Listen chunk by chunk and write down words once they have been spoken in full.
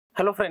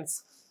Hello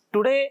friends,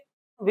 today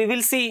we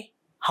will see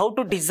how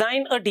to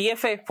design a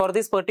DFA for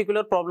this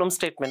particular problem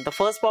statement. The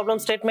first problem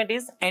statement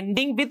is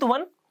ending with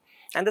 1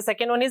 and the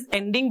second one is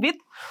ending with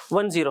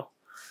 1, 0.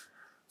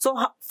 So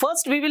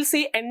first we will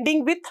see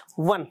ending with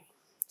 1.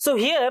 So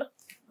here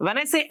when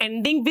I say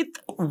ending with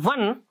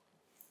 1,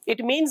 it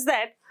means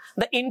that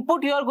the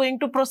input you are going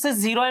to process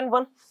 0 and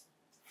 1.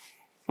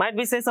 Might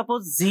be say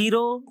suppose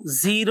 0,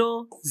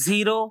 0,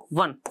 0,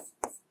 1.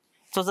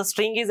 So the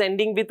string is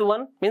ending with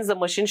 1, means the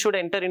machine should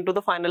enter into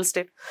the final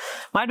state.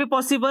 Might be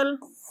possible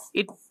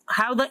it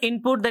have the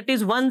input that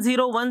is 1,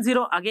 0, 1,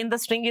 0. Again the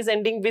string is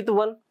ending with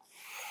 1.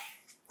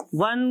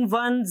 1,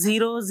 1,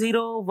 0,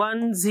 0,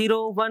 1,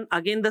 0, 1.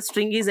 Again the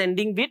string is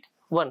ending with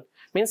 1.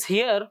 Means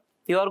here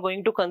you are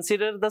going to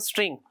consider the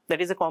string that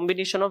is a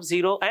combination of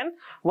 0 and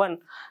 1.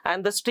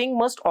 And the string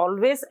must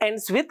always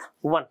ends with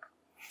 1.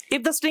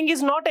 If the string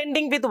is not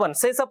ending with 1,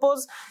 say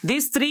suppose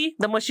these 3,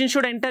 the machine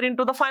should enter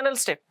into the final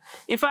state.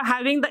 If I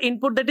having the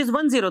input that is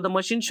 1, 0, the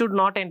machine should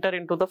not enter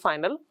into the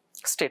final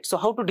state. So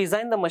how to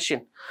design the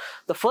machine?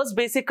 The first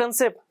basic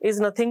concept is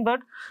nothing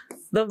but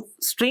the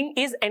string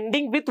is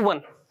ending with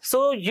 1.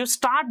 So you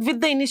start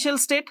with the initial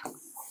state,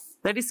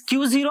 that is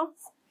Q0.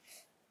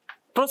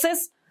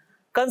 Process,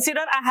 consider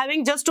I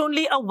having just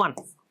only a 1.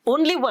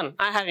 Only 1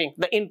 I having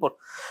the input.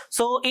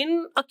 So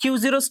in a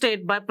Q0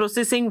 state, by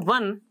processing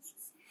 1,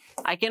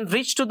 I can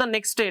reach to the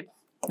next state,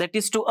 that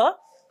is to a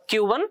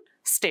Q1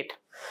 state.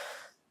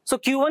 So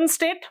Q1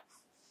 state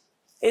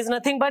is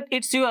nothing but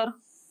it's your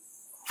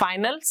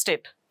final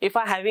state if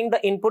I having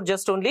the input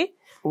just only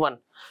 1.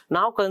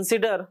 Now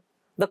consider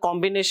the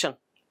combination.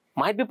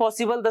 Might be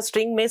possible the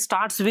string may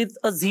starts with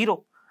a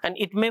 0 and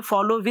it may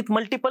follow with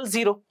multiple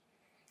 0.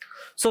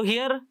 So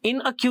here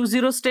in a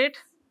Q0 state,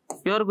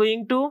 you are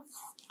going to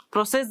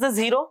process the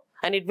 0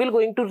 and it will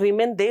going to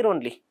remain there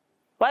only.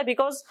 Why?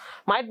 Because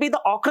might be the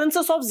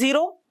occurrences of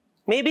 0,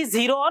 maybe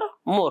 0 or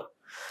more.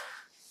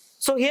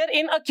 So here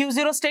in a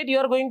Q0 state, you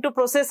are going to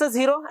process a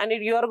 0 and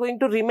you are going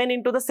to remain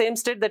into the same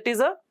state, that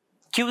is a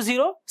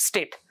Q0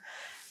 state.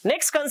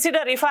 Next,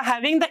 consider if I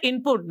having the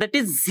input that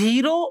is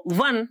 0,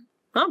 1,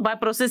 by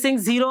processing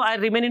 0, I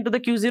remain into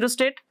the Q0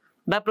 state.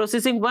 By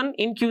processing 1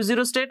 in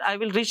Q0 state, I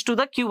will reach to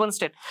the Q1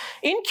 state.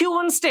 In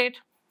Q1 state,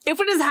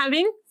 if it is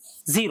having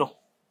 0,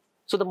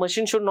 so the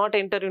machine should not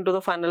enter into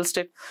the final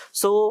state.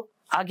 So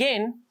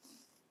again,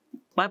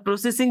 by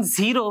processing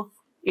 0,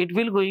 it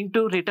will going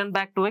to return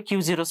back to a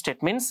Q0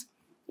 state. Means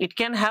it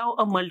can have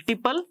a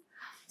multiple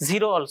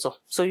 0 also.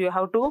 So you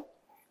have to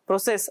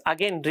process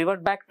again,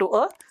 revert back to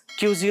a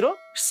Q0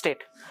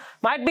 state.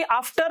 Might be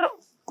after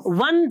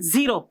 1,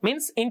 0,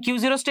 means in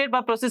Q0 state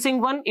by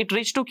processing 1, it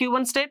reached to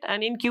Q1 state,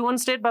 and in Q1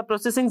 state by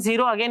processing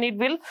 0, again it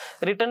will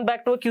return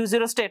back to a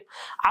Q0 state.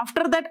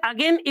 After that,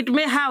 again it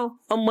may have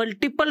a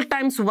multiple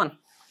times 1.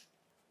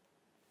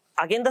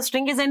 Again the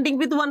string is ending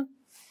with 1.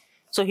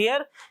 So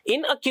here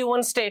in a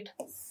Q1 state,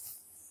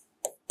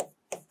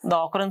 the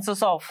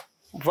occurrences of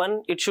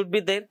 1, it should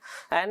be there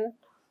and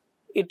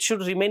it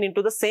should remain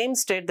into the same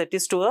state, that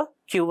is to a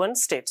Q1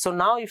 state. So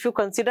now if you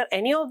consider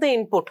any of the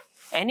input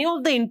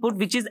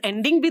which is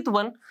ending with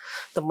 1,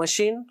 the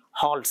machine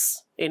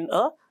halts in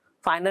a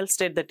final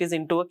state, that is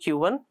into a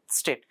Q1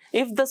 state.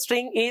 If the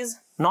string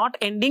is not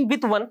ending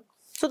with 1,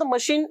 so the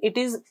machine it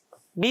is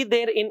be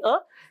there in a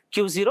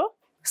Q0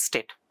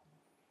 state.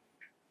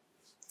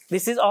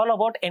 This is all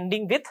about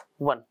ending with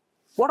 1.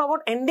 What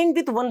about ending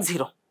with 1,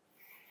 0?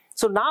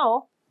 So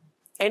now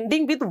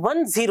ending with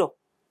 1, 0.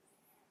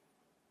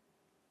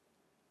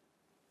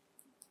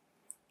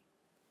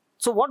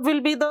 So what will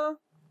be the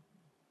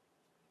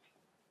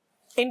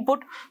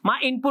input? My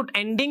input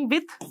ending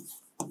with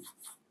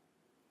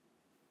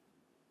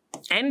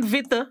end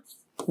with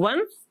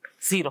 1,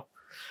 0.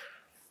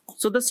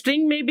 So the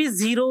string may be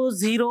 0,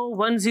 0,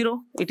 1,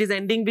 0. It is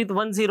ending with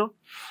 1, 0.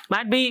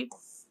 Might be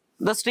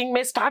the string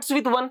may starts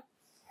with 1,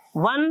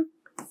 1,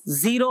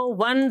 0,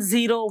 1,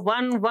 0,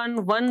 1,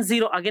 1, 1,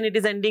 0. Again it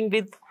is ending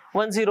with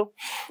 1, 0.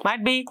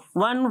 Might be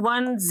 1,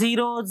 1,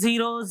 0,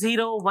 0,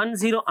 0, 1,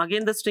 0.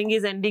 Again the string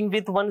is ending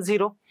with 1,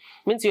 0.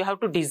 Means you have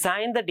to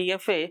design the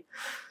DFA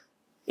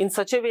in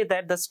such a way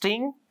that the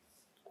string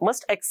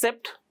must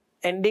accept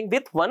ending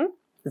with 1,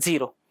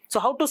 0.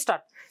 So how to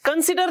start?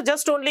 Consider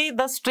just only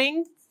the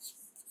string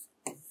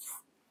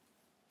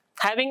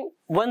having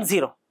 1,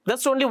 0.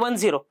 Just only 1,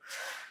 0.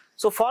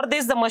 So for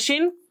this, the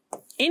machine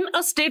in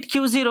a state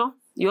Q0,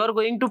 you are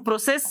going to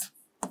process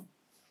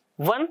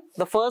 1,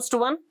 the first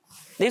one,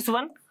 this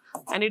one,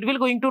 and it will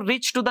going to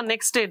reach to the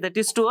next state, that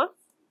is to a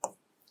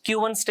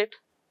Q1 state.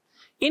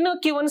 In a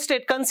Q1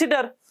 state,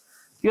 consider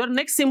your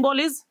next symbol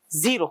is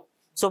 0.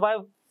 So by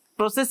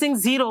processing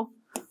 0,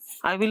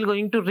 I will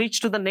going to reach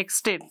to the next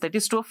state, that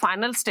is to a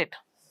final state,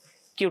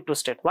 Q2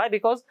 state. Why?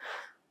 Because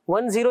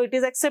 1, 0 it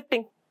is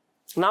accepting.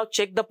 Now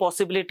check the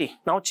possibility.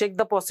 Now check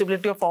the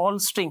possibility of all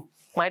string.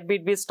 Might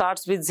be it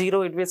starts with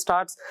 0, it will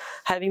starts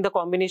having the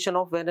combination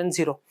of 1 and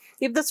 0.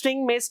 If the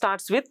string may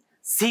starts with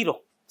 0,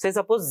 say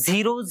suppose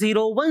 0,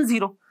 0, 1,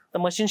 0, the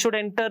machine should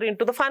enter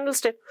into the final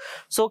state.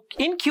 So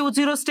in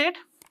Q0 state,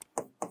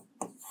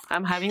 I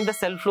am having the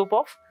self loop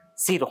of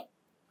 0.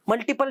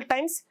 Multiple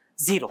times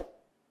 0.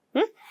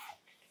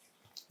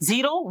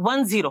 0,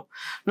 1, 0.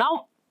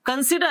 Now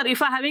consider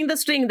if I am having the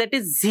string that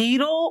is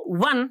 0,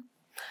 1,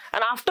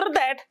 and after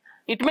that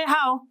it may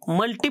have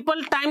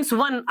multiple times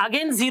 1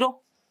 again 0.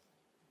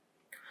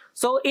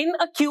 So in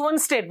a Q1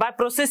 state, by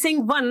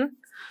processing 1,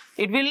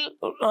 it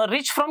will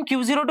reach from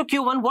Q0 to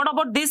Q1. What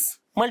about this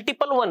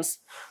multiple ones?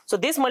 So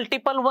these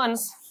multiple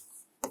ones,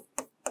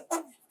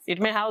 it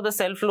may have the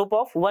self loop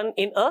of 1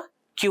 in a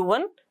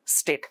Q1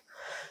 state.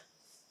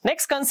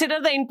 Next,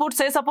 consider the input.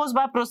 Say suppose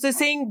by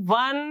processing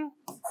 1,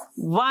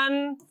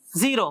 1,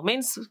 0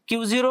 means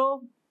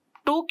Q0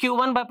 to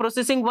Q1. By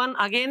processing 1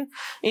 again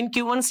in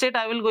Q1 state,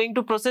 I will going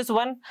to process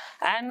 1,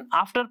 and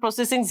after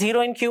processing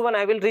 0 in Q1,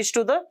 I will reach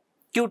to the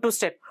Q2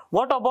 state.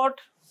 What about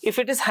if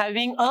it is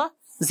having a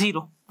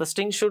 0? The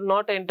string should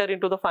not enter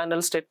into the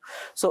final state.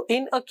 So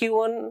in a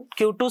Q1,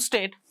 Q2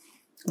 state,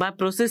 by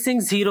processing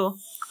 0,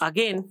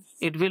 again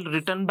it will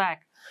return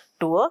back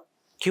to a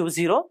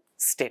Q0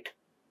 state.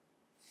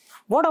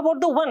 What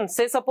about the 1?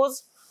 Say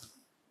suppose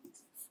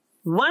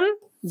 1,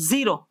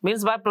 0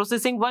 means by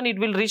processing 1 it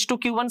will reach to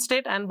Q1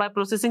 state, and by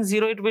processing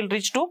 0 it will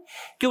reach to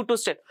Q2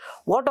 state.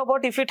 What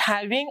about if it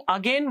having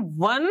again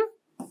 1,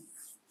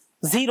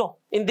 0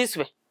 in this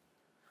way?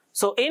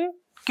 So in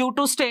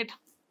Q2 state,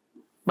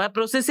 by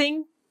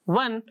processing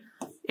 1,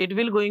 it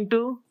will going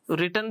to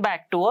return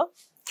back to a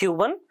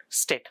Q1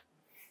 state.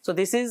 So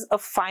this is a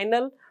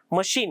final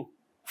machine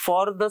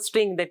for the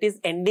string that is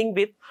ending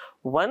with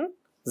 1,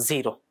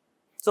 0.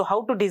 So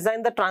how to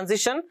design the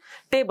transition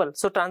table?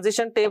 So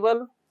transition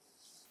table,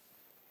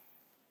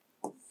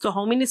 so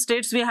how many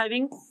states we are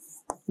having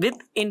with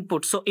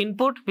input? So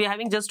input we are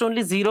having just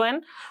only 0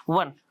 and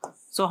 1.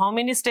 So how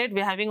many state?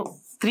 We are having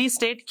 3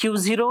 state,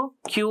 Q0,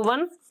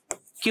 Q1,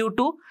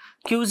 Q2.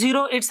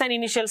 Q0 it's an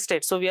initial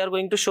state, so we are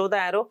going to show the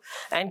arrow,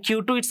 and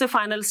Q2 it's a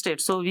final state,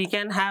 so we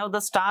can have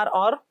the star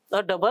or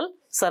a double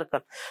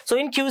circle. So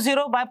in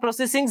Q0, by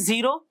processing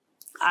 0,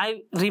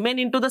 I remain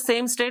into the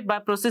same state. By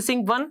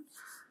processing 1,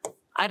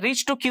 I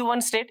reach to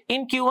Q1 state.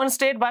 In Q1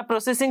 state, by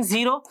processing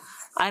 0,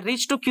 I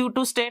reach to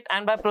Q2 state,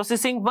 and by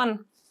processing 1,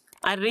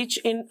 I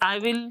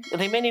will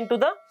remain into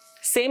the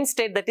same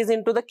state, that is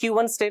into the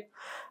Q1 state.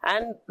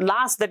 And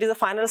last, that is the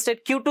final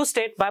state, Q2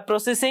 state. By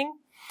processing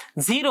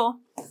 0,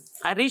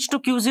 I reach to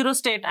Q0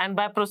 state, and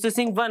by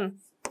processing 1,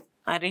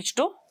 I reach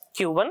to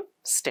Q1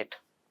 state.